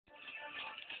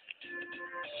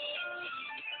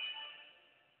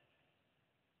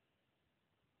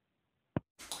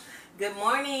Good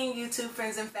morning, YouTube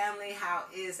friends and family. How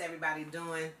is everybody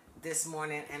doing this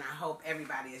morning? And I hope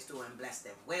everybody is doing blessed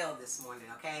and well this morning,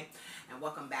 okay? And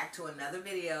welcome back to another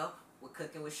video with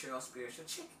Cooking with Cheryl Spiritual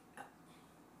Chicken.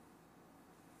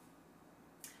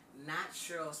 Not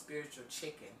Cheryl Spiritual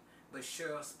Chicken, but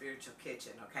Cheryl Spiritual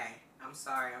Kitchen, okay? I'm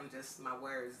sorry, my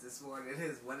words this morning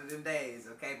is one of them days,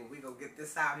 okay? But we're going to get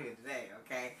this out here today,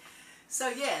 okay? So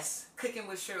yes, Cooking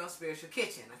with Cheryl Spiritual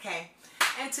Kitchen, okay?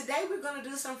 And today we're going to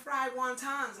do some fried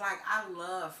wontons. Like, I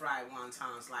love fried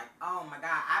wontons. Like, oh my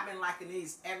God, I've been liking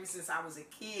these ever since I was a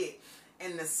kid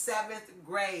in the 7th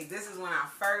grade. This is when I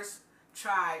first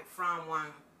tried fried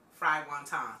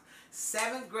wontons.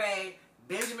 7th grade,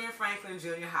 Benjamin Franklin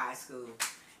Junior High School,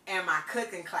 in my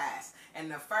cooking class. And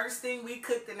the first thing we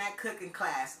cooked in that cooking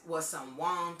class was some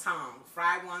wontons,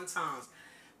 fried wontons.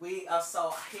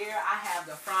 So here I have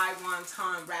the fried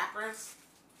wonton wrappers.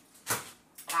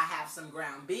 I have some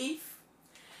ground beef,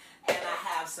 and I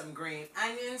have some green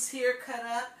onions here cut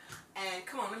up. And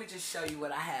come on, let me just show you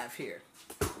what I have here.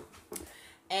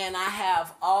 And I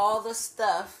have all the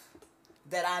stuff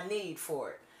that I need for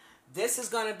it. This is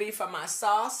going to be for my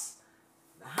sauce,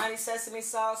 the honey sesame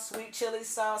sauce, sweet chili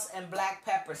sauce, and black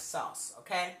pepper sauce,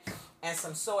 okay? And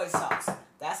some soy sauce.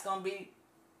 That's going to be,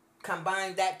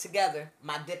 combine that together,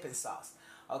 my dipping sauce.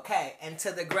 Okay, and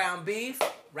to the ground beef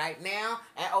right now,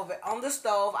 and over on the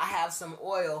stove, I have some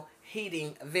oil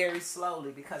heating very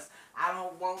slowly because I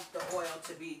don't want the oil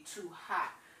to be too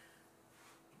hot.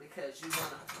 Because and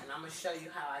I'm going to show you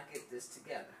how I get this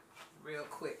together real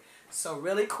quick. So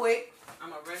really quick, I'm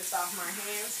going to rinse off my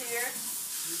hands here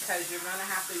because you're going to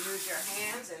have to use your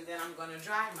hands, and then I'm going to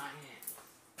dry my hands.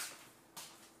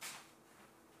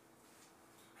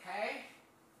 Okay,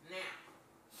 now.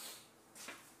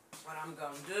 What I'm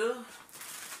going to do,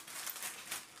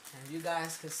 and you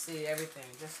guys can see everything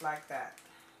just like that.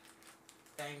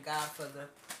 Thank God for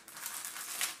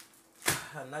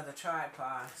another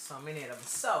tripod, so many of them.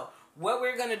 So what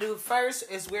we're going to do first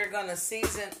is we're going to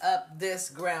season up this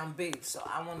ground beef. So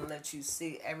I want to let you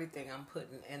see everything I'm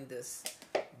putting in this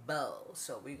bowl.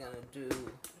 So we're going to do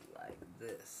like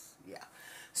this. Yeah.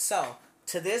 So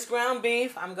to this ground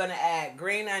beef, I'm going to add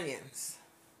green onions.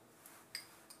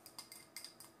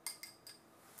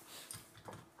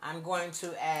 I'm going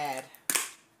to add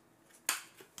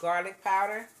garlic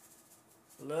powder,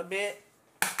 a little bit,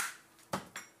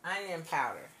 onion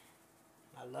powder.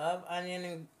 I love onion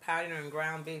and powder and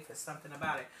ground beef. There's something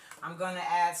about it. I'm going to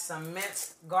add some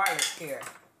minced garlic here.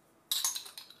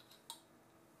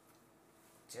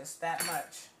 Just that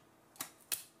much.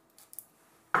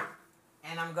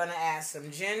 And I'm going to add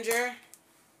some ginger.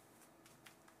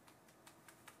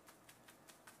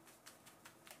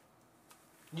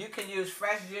 You can use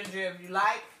fresh ginger if you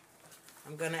like.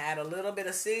 I'm going to add a little bit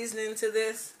of seasoning to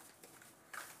this.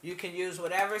 You can use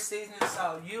whatever seasoning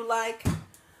salt you like.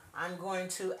 I'm going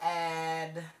to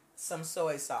add some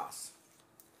soy sauce.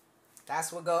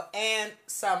 That's what go, and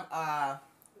some,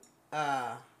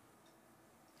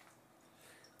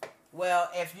 well,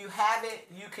 if you have it,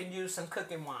 you can use some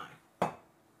cooking wine.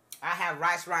 I have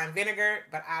rice wine vinegar,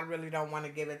 but I really don't want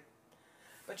to give it.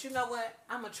 But you know what?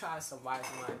 I'm going to try some white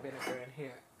wine vinegar in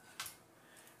here.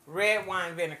 Red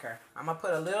wine vinegar. I'm going to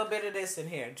put a little bit of this in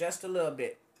here. Just a little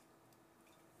bit.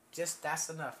 Just, that's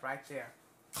enough right there.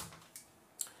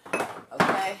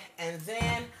 Okay. And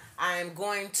then I'm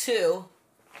going to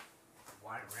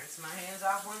rinse my hands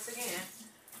off once again.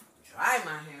 Dry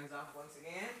my hands off once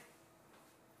again.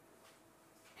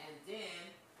 And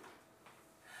then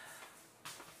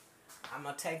I'm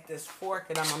going to take this fork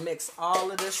and I'm going to mix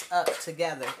all of this up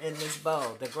together in this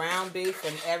bowl. The ground beef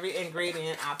and every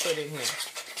ingredient I put in here.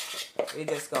 We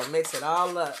just going to mix it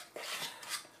all up.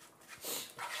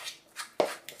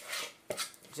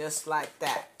 Just like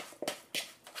that.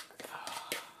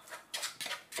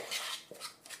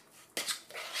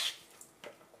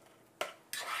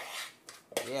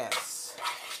 Yes.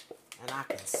 And I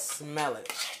can smell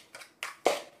it.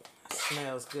 It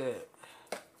smells good.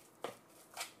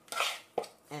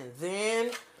 And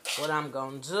then what I'm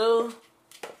going to do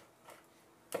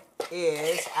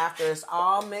is, after it's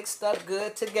all mixed up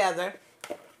good together,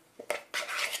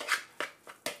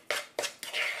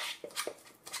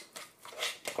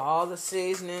 all the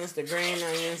seasonings, the green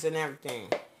onions and everything,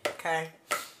 okay?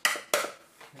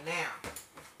 Now,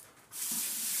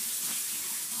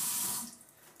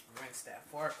 rinse that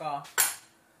fork off.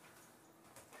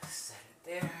 Set it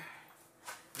there.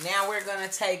 Now we're going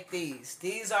to take these.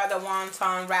 These are the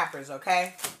wonton wrappers,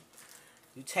 okay?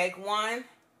 You take one,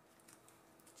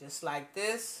 just like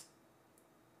this.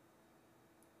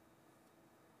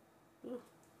 Ooh,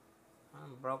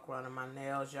 I'm broke running my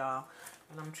nails, y'all.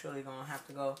 And I'm truly going to have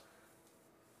to go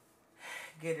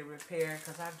get it repaired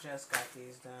because I just got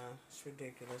these done. It's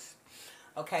ridiculous.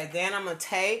 Okay, then I'm going to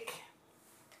take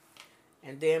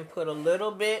and then put a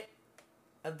little bit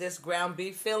of this ground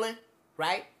beef filling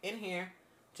right in here.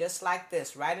 Just like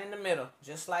this. Right in the middle.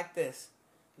 Just like this.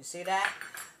 You see that?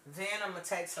 Then I'm going to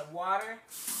take some water.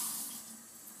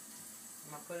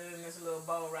 I'm going to put it in this little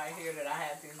bowl right here that I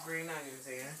had these green onions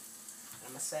in. I'm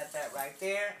going to set that right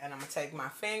there. And I'm going to take my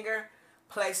finger,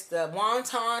 place the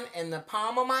wonton in the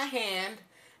palm of my hand,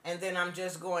 and then I'm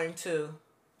just going to,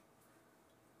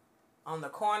 on the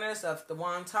corners of the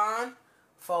wonton,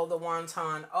 fold the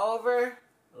wonton over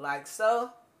like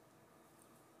so.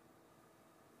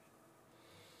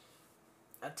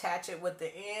 Attach it with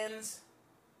the ends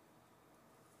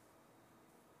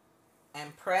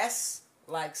and press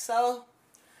like so.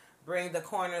 Bring the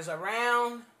corners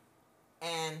around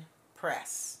and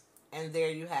press. And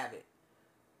there you have it.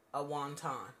 A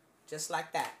wonton. Just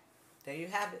like that. There you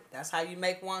have it. That's how you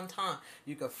make wonton.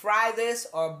 You could fry this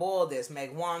or boil this.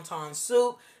 Make wonton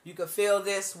soup. You could fill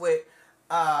this with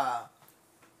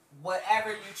whatever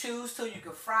you choose to. You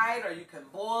can fry it or you can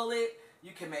boil it.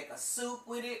 You can make a soup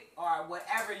with it or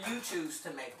whatever you choose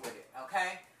to make with it.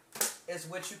 Okay? Is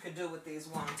what you could do with these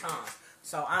wontons.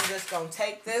 So I'm just going to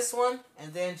take this one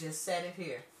and then just set it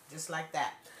here. Just like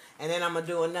that. And then I'm going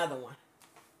to do another one.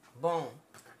 Boom.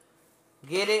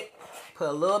 Get it. Put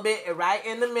a little bit right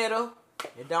in the middle.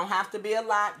 It don't have to be a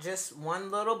lot. Just one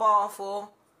little ball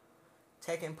full.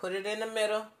 Take and put it in the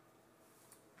middle.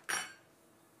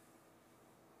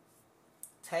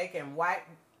 Take and wipe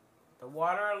the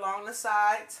water along the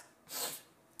sides.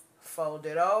 Fold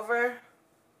it over.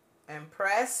 And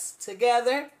press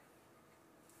together.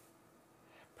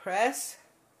 Press.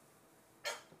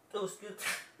 Oh, excuse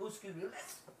me.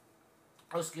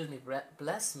 Oh, excuse me.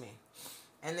 Bless me.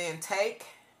 And then take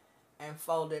and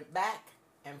fold it back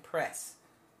and press.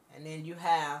 And then you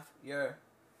have your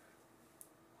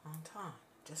wonton.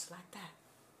 Just like that.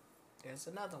 There's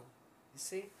another one. You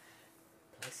see?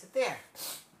 Place it there.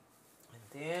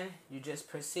 And then you just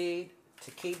proceed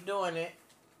to keep doing it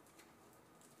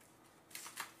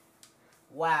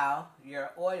while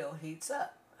your oil heats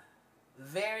up.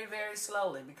 Very, very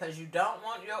slowly, because you don't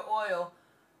want your oil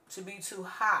to be too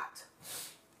hot.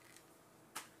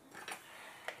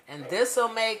 And this will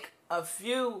make a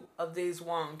few of these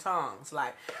wontons.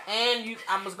 I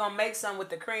was going to make some with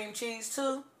the cream cheese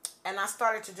too. And I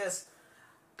started to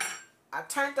I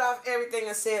turned off everything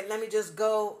and said, let me just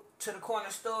go to the corner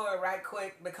store right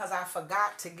quick because I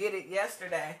forgot to get it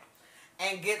yesterday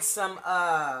and get some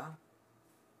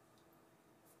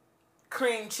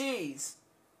cream cheese.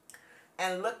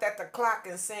 And looked at the clock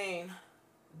and seen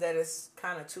that it's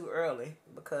kind of too early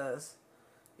because,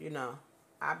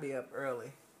 I be up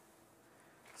early.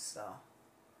 So,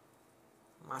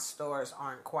 my stores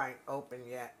aren't quite open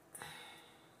yet.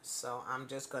 So, I'm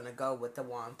just going to go with the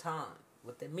wonton,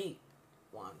 with the meat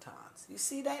wontons. You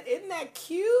see that? Isn't that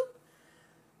cute?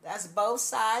 That's both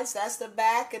sides. That's the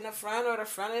back and the front, or the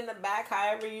front and the back,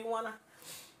 however you want to.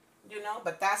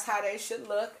 But that's how they should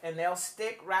look. And they'll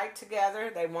stick right together.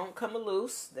 They won't come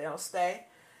loose. They'll stay.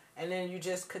 And then you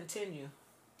just continue.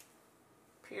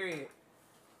 Period.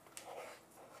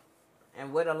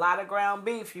 And with a lot of ground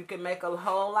beef, you can make a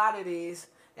whole lot of these.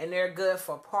 And they're good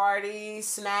for parties,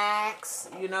 snacks,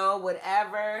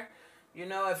 whatever.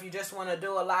 If you just want to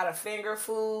do a lot of finger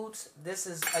foods, this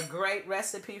is a great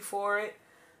recipe for it.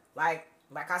 Like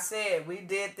I said, we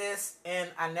did this, and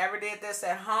I never did this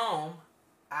at home.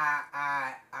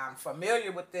 I'm familiar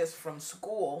with this from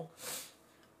school.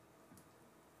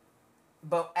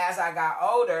 But as I got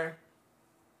older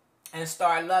and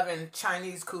started loving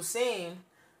Chinese cuisine,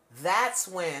 that's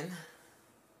when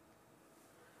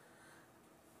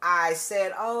I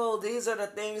said, oh, these are the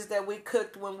things that we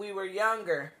cooked when we were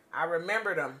younger. I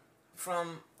remember them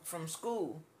from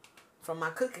school, from my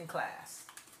cooking class.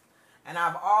 And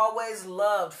I've always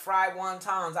loved fried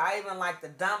wontons. I even like the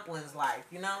dumplings,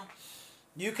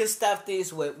 You can stuff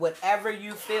these with whatever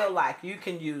you feel like. You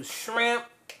can use shrimp.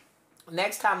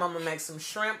 Next time I'm going to make some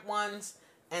shrimp ones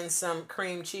and some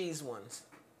cream cheese ones.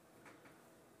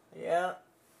 Yep.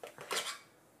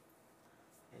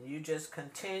 And you just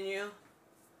continue.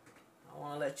 I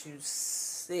want to let you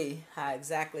see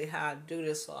exactly how I do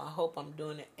this. So I hope I'm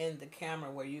doing it in the camera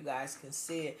where you guys can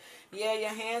see it. Yeah,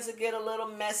 your hands will get a little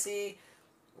messy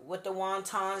with the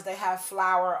wontons. They have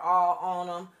flour all on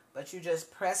them. But you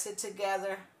just press it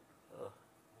together. Ugh,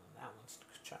 that one's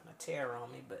trying to tear on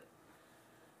me, but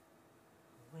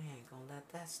we ain't going to let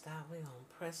that stop. We're going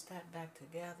to press that back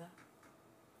together.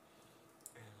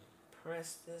 And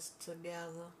press this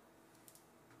together.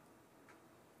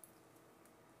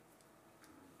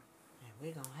 And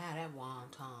we're going to have that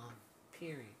wonton,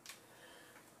 period.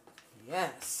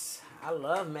 Yes, I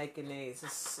love making these.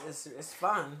 It's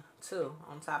fun, too.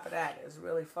 On top of that, it's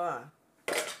really fun.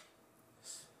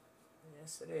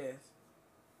 Yes, it is.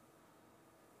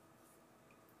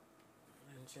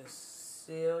 And just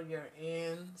seal your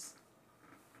ends.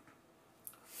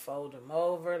 Fold them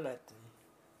over. Let them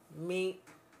meet.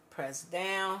 Press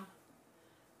down.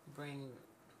 Bring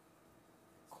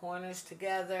corners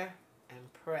together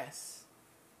and press.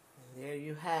 And there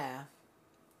you have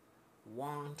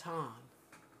wonton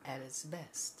at its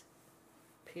best.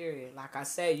 Period. Like I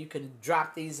say, you can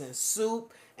drop these in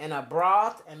soup and a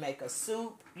broth and make a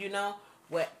soup, you know,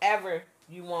 whatever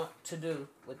you want to do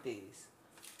with these.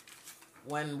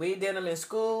 When we did them in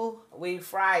school, we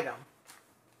fried them.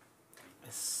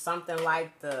 It's something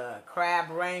like the crab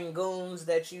rangoons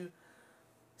that you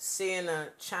see in the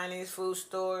Chinese food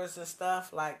stores and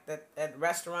stuff, like that at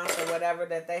restaurants or whatever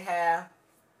that they have.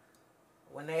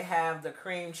 When they have the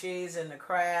cream cheese and the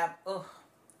crab,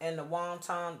 and the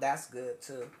wonton, that's good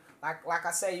too. Like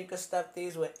I say, you can stuff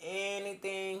these with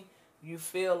anything you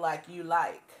feel like you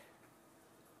like.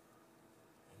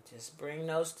 And just bring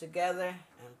those together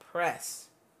and press.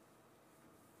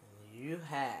 And you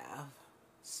have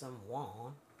some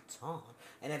wonton.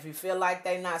 And if you feel like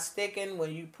they're not sticking,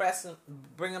 when you press them,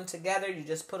 bring them together, you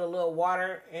just put a little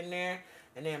water in there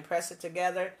and then press it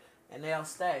together. And they'll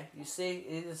stay. You see,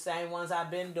 these are the same ones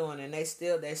I've been doing, and they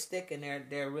stick, and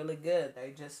they're really good.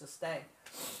 They just stay.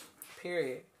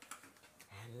 Period.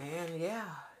 And then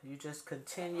you just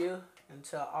continue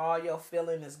until all your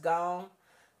filling is gone.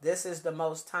 This is the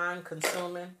most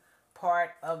time-consuming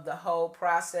part of the whole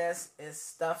process, is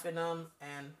stuffing them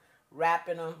and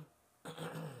wrapping them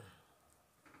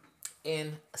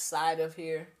inside of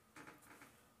here.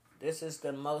 This is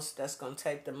that's gonna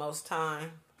take the most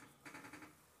time.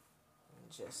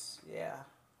 Just,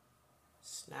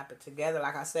 snap it together.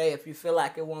 Like I say, if you feel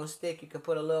like it won't stick, you can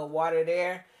put a little water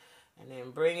there and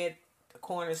then bring the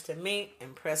corners to meet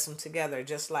and press them together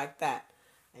just like that.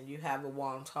 And you have a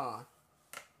wonton.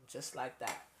 Just like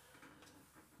that.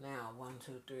 Now, 1,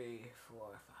 2, 3, 4,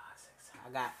 5, 6. I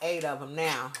got 8 of them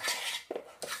now.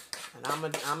 And I'm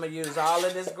gonna use all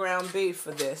of this ground beef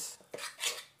for this.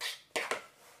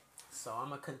 So I'm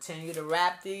going to continue to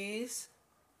wrap these.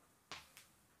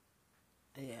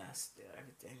 Yeah,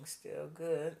 everything's still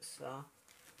good. So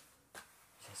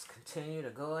just continue to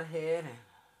go ahead and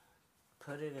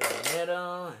put it in the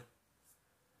middle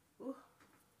and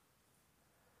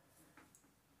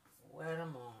wet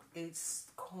them on each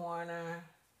corner.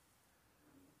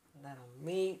 Let them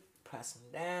meet. Press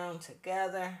them down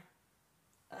together.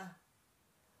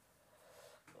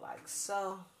 Like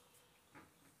so.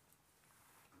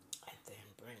 And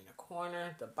then bring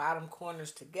the bottom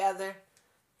corners together.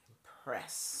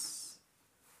 Press.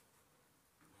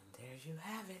 And there you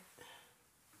have it.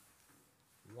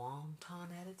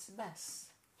 Wonton at its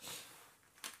best.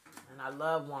 And I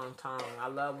love wonton. I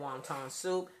love wonton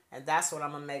soup. And that's what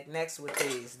I'm going to make next with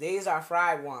these. These are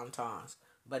fried wontons.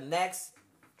 But next,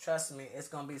 trust me, it's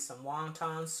going to be some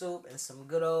wonton soup and some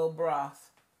good old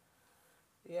broth.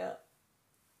 Yep.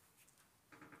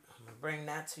 I'm going to bring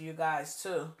that to you guys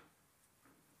too.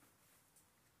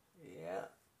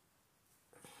 Yep.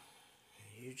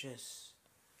 You just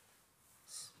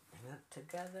spin it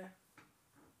together,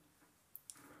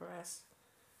 press,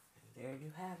 and there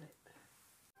you have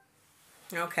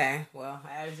it. Okay, well,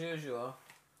 as usual,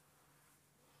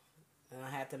 I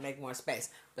had to make more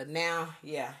space. But now,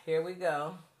 here we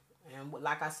go. And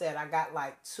like I said, I got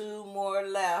like 2 more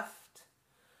left.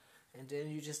 And then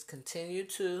you just continue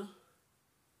to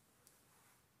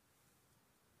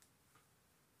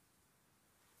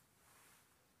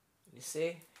you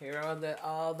see, here are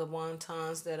all the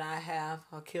wontons that I have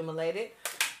accumulated.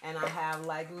 And I have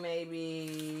like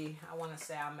maybe, I want to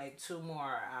say I'll make 2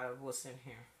 more out of what's in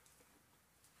here.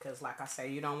 Because like I say,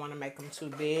 you don't want to make them too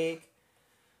big.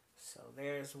 So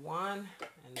there's one.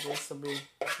 And this will be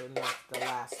the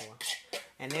last one.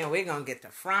 And then we're going to get to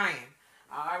frying.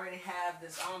 I already have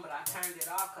this on, but I turned it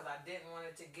off because I didn't want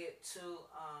it to get too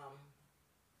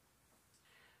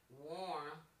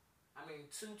warm. I mean,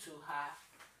 too hot.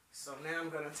 So now I'm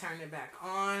going to turn it back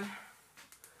on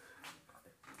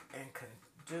and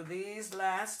do these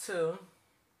last 2.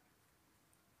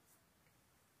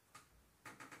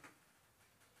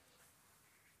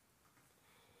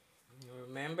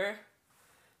 Remember?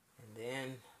 And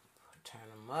then turn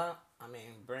them up.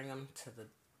 Bring them to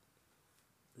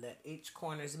let each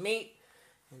corners meet.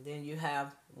 And then you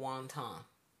have wonton.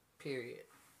 Period.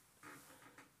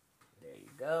 There you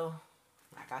go.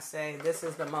 Like I say, this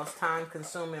is the most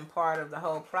time-consuming part of the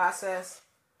whole process.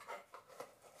 There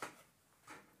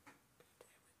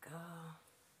we go.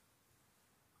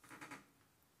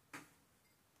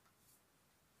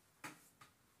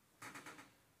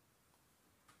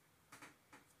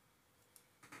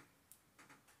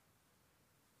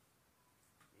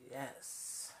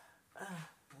 Yes.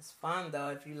 It's fun, though.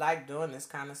 If you like doing this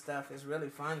kind of stuff, it's really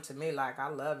fun to me. Like, I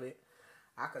love it.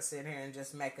 I could sit here and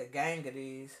just make a gang of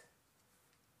these.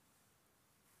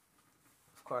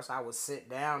 Of course, I would sit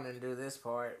down and do this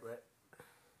part, but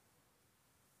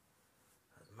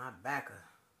my back will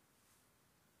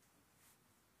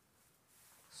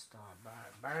start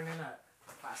burning up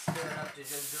if I stood up to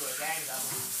just do a gang of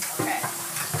them. Okay,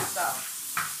 so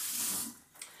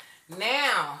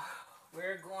now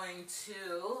we're going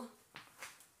to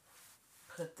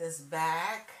put this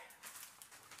back.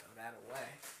 Throw that away.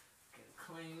 Get a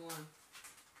clean one.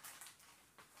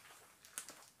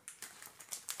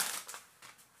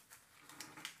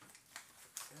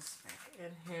 This back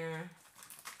in here.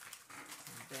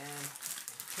 And then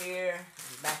here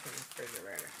and back in the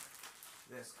refrigerator.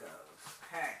 This goes.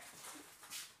 Okay.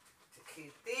 To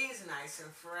keep these nice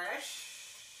and fresh.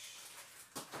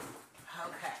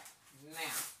 Okay.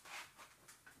 Now.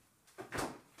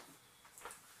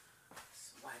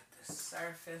 Let's wipe the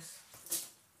surface.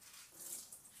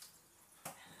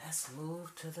 And let's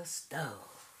move to the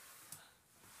stove.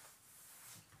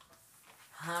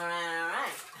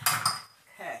 Alright.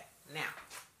 Okay, now,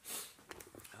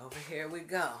 over here we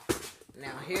go.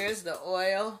 Now, here's the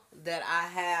oil that I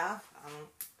have. Let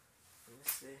me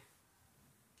see.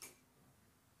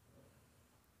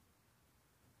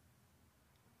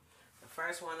 The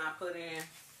first one I put in,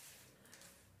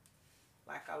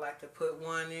 like I like to put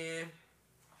one in,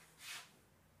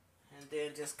 and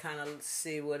then just kind of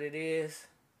see what it is.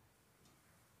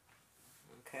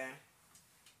 Okay.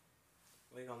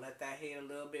 We're going to let that heat a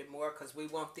little bit more because we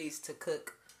want these to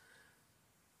cook.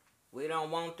 We don't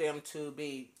want them to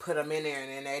be, put them in there and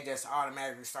then they just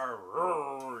automatically start,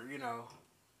 you know,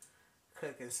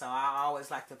 cooking. So I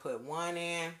always like to put one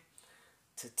in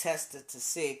to test it to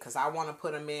see, because I want to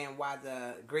put them in while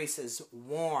the grease is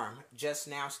warm, just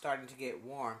now starting to get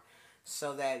warm,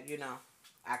 so that, you know,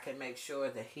 I can make sure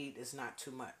the heat is not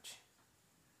too much.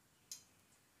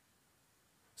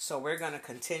 So we're going to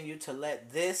continue to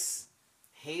let this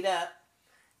heat up,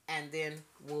 and then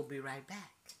we'll be right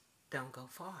back. Don't go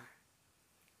far.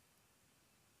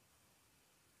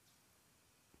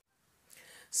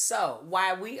 So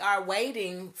while we are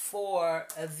waiting for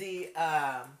the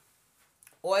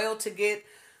oil to get,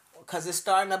 because it's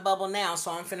starting to bubble now,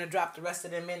 so I'm finna drop the rest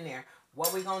of them in there.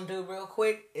 What we're going to do real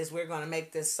quick is we're going to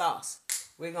make this sauce.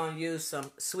 We're going to use some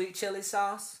sweet chili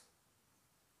sauce.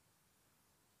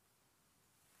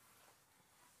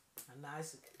 A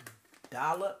nice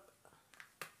dollop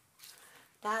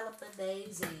of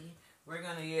daisy. We're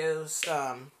going to use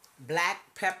some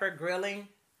black pepper grilling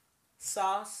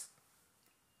sauce.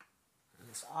 And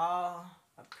it's all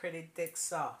a pretty thick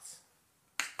sauce.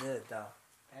 Good though.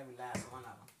 Every last one of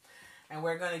them. And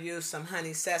we're going to use some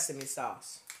honey sesame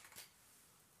sauce.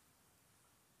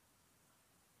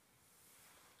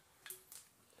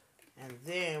 And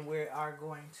then we are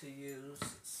going to use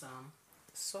some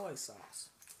soy sauce.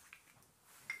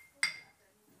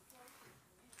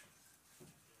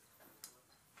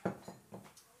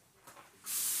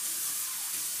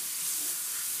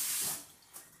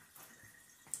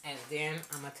 And then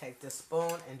I'm going to take this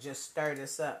spoon and just stir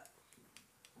this up.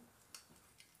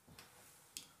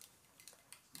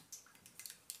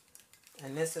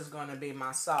 And this is going to be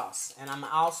my sauce. And I'm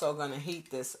also going to heat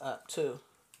this up too,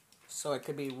 so it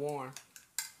could be warm.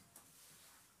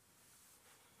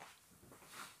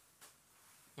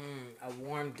 A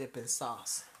warm dipping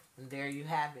sauce. And there you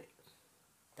have it.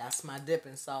 That's my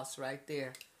dipping sauce right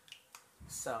there.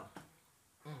 So,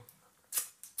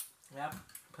 yep.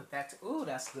 Put that to, ooh,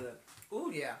 that's good. Ooh,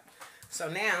 yeah. So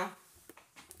now,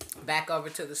 back over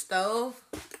to the stove.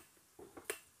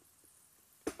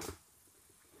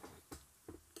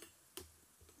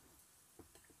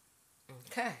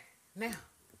 Okay, now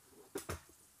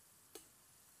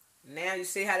you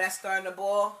see how that's starting to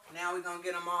boil? Now we're going to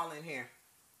get them all in here.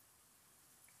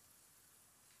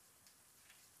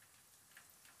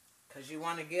 Because you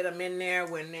want to get them in there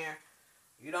when they're,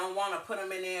 you don't want to put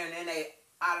them in there and then they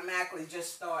automatically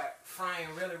just start frying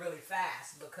really, really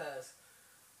fast, because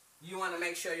you want to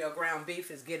make sure your ground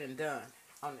beef is getting done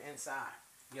on the inside.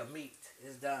 Your meat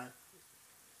is done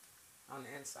on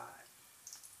the inside.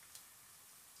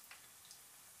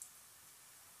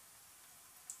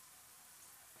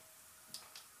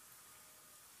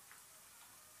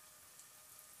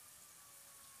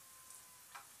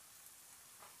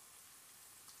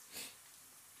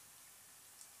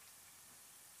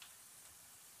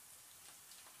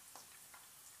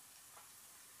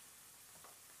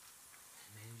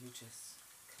 just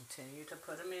continue to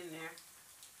put them in there.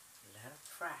 Let them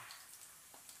fry.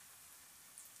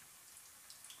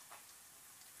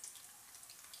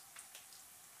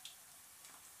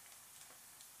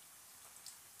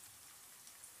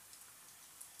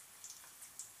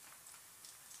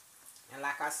 And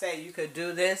like I said, you could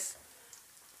do this.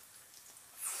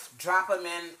 Drop them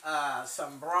in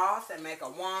some broth and make a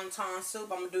wonton soup.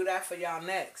 I'm going to do that for y'all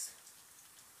next.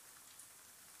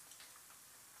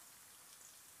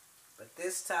 But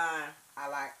this time,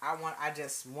 I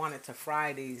just wanted to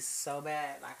fry these so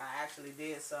bad. Like, I actually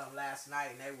did some last night,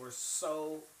 and they were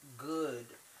so good.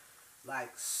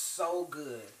 Like, so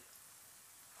good.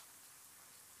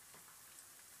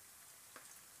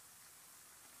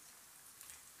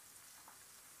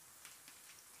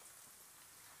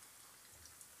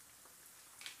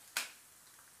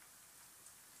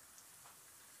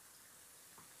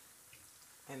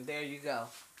 And there you go.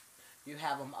 You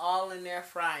have them all in there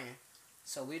frying.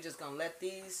 So we're just going to let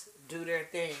these do their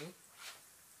thing.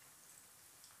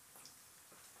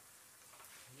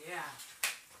 Yeah.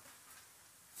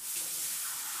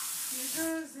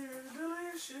 Because they're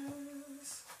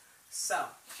delicious. So,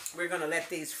 we're going to let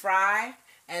these fry,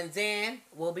 and then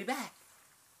we'll be back.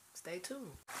 Stay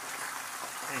tuned.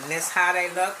 And this how they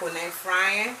look when they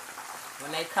frying.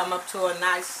 When they come up to a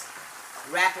nice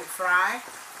rapid fry.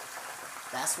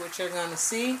 That's what you're going to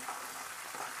see.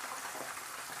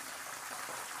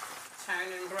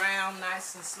 Turning brown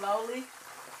nice and slowly.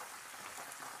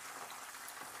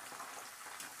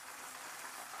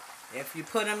 If you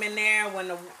put them in there when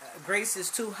the grease is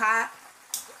too hot,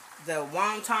 the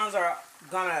wontons are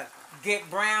going to get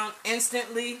brown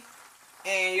instantly,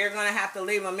 and you're going to have to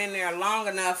leave them in there long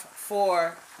enough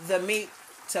for the meat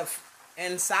to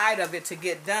inside of it to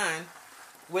get done,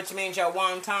 which means your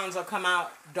wontons will come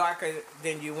out darker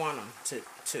than you want them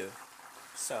to.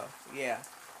 So, yeah.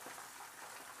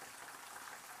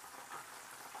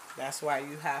 That's why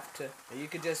you have to. You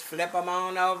could just flip them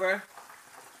on over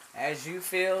as you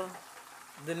feel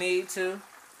the need to,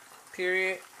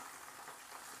 period.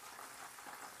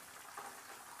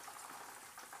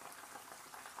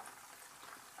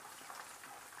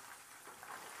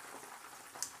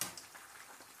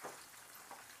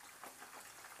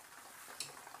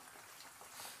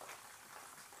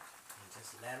 And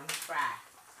just let them fry.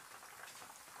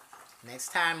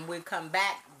 Next time we come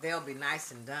back, they'll be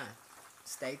nice and done.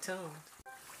 Stay tuned.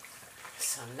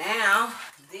 So now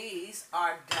these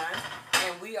are done,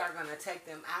 and we are going to take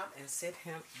them out and sit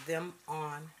them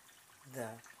on the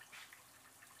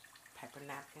paper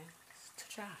napkins to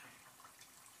dry.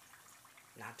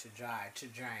 Not to dry, to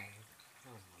drain.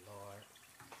 Oh my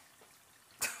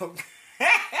Lord.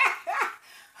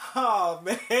 Oh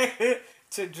man,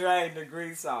 to drain the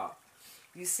grease off.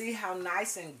 You see how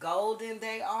nice and golden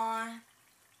they are?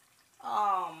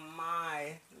 Oh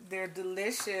my, they're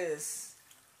delicious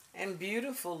and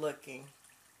beautiful looking.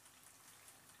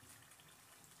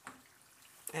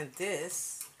 And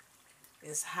this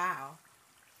is how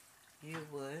you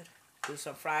would do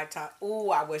some fried top.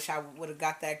 Ooh, I wish I would have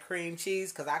got that cream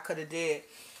cheese, because I could have did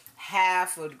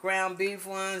half of the ground beef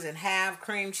ones and half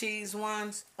cream cheese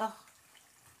ones. Oh,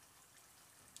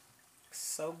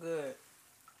 so good.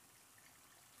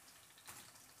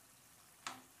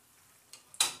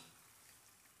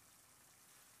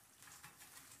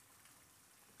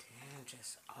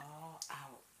 Just all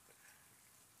out.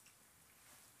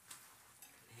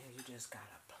 And you just got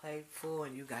a plate full,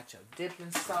 and you got your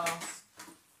dipping sauce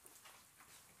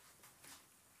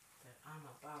that I'm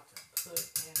about to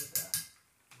put in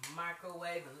the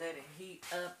microwave and let it heat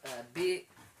up a bit.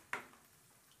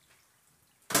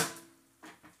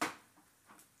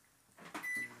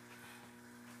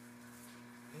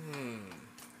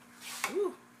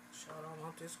 Ooh, sure don't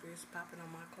want this grease popping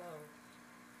on my clothes.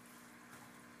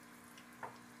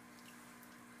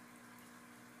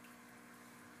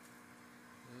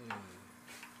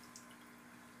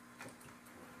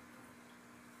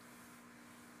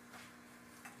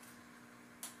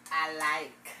 I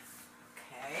like.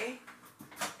 Okay.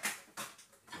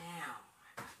 Now,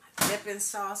 I got my dipping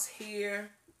sauce here.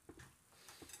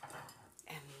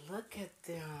 And look at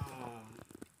them.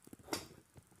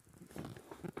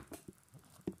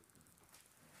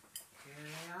 Here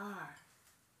they are.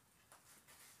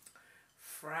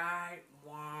 Fried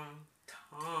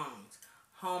wontons.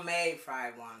 Homemade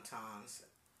fried wontons,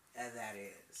 as that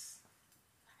is.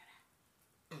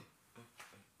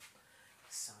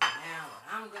 So now what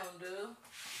I'm going to do,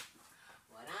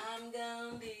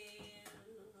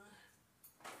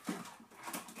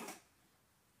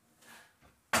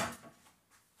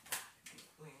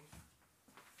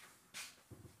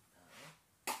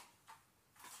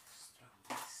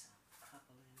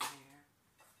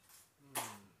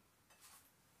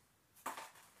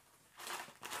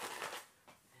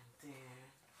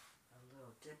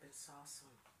 dipping sauce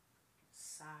on the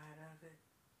side of it,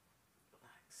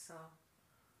 like so.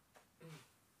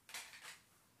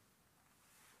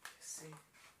 See?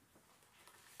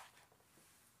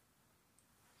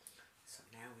 So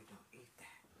now we're going to eat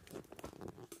that.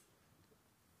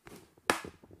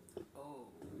 Oh,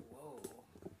 whoa.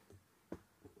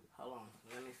 Hold on.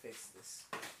 Let me fix this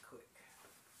quick.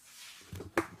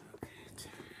 Okay,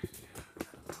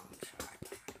 come on, try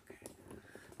that.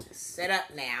 Okay. Just set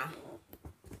up now.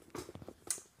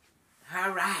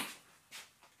 All right.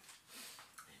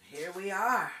 And here we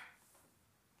are.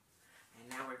 And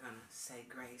now we're going to say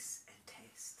grace and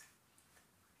taste.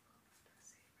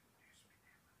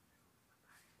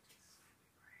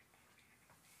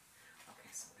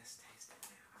 Okay, so let's taste it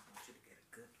now. I want you to get a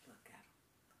good look at them.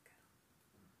 Look at them.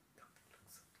 Don't they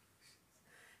look so delicious?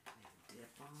 And then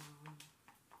dip on.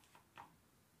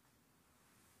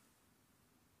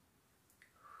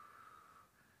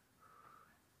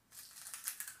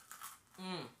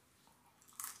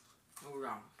 Hold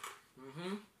on.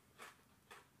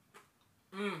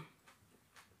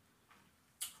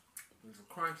 It's a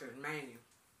crunch as mania.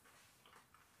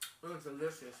 It's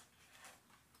delicious.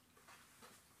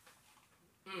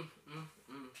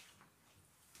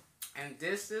 And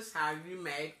this is how you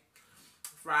make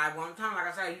fried wonton. Like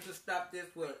I said, you can stuff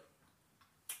this with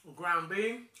ground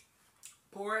beef,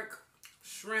 pork,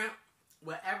 shrimp,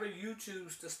 whatever you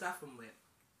choose to stuff them with.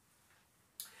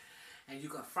 And you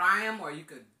can fry them, or you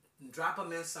could drop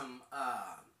them in some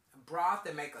broth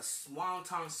and make a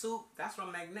wonton soup. That's what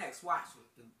I make next. Watch.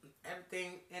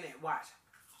 Everything in it. Watch.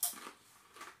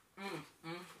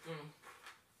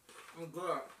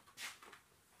 Good.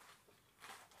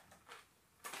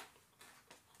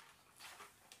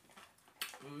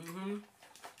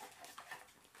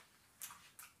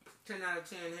 10 out of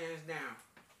 10, hands down.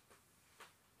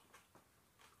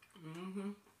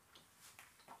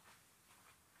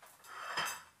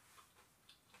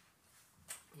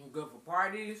 Good for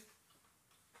parties,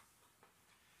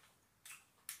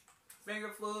 finger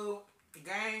food,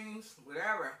 games,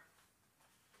 whatever.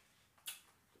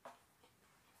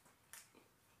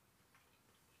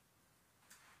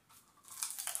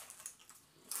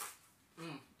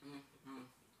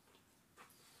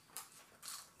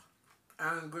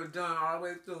 And good done all the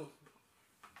way through.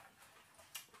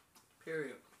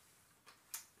 Period.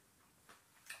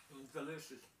 It's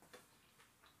delicious.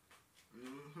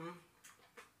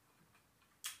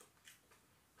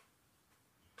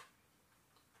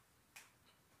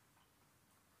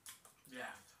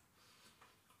 Yeah.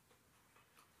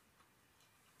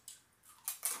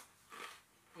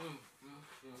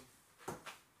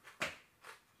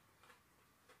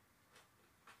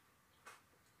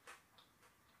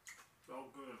 So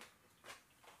good.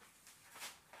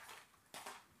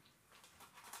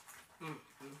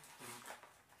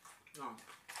 Oh.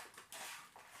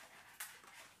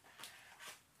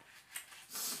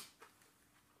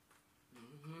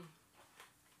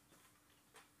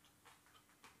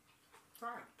 Try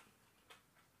it.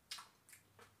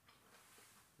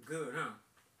 Good, huh?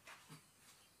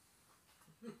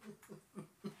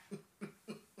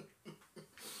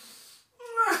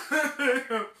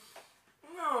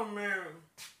 Oh man.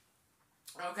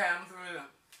 Okay, I'm gonna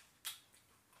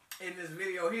end this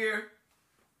video here.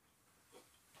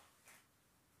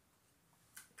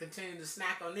 Continue to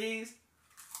snack on these.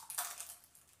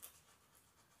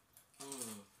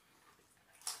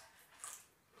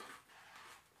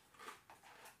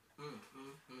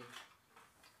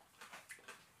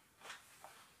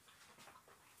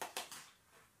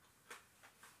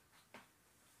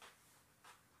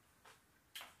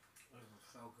 This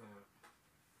is so good.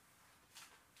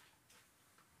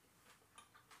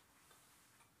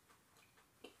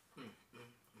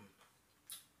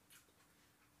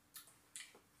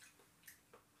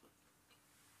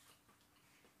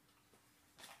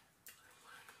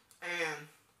 And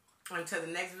until the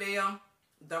next video,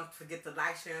 don't forget to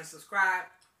like, share, and subscribe.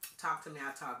 Talk to me,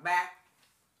 I'll talk back.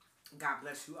 God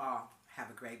bless you all. Have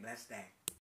a great, blessed day.